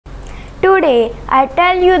Today I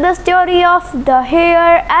tell you the story of the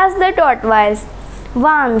hare as the tortoise.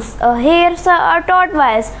 Once a hare saw a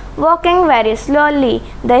tortoise walking very slowly.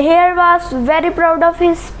 The hare was very proud of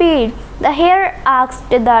his speed. The hare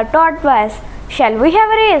asked the tortoise, "Shall we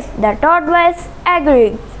have a race?" The tortoise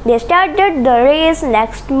agreed. They started the race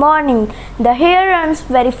next morning. The hare runs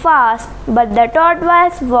very fast, but the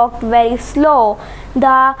tortoise walked very slow.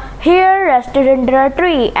 The hare rested under a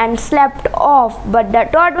tree and slept off, but the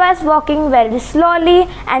tortoise walking very slowly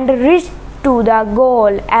and reached to the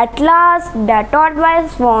goal. At last, the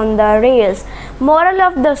tortoise won the race. Moral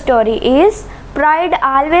of the story is, pride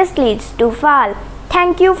always leads to fall.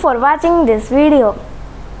 Thank you for watching this video.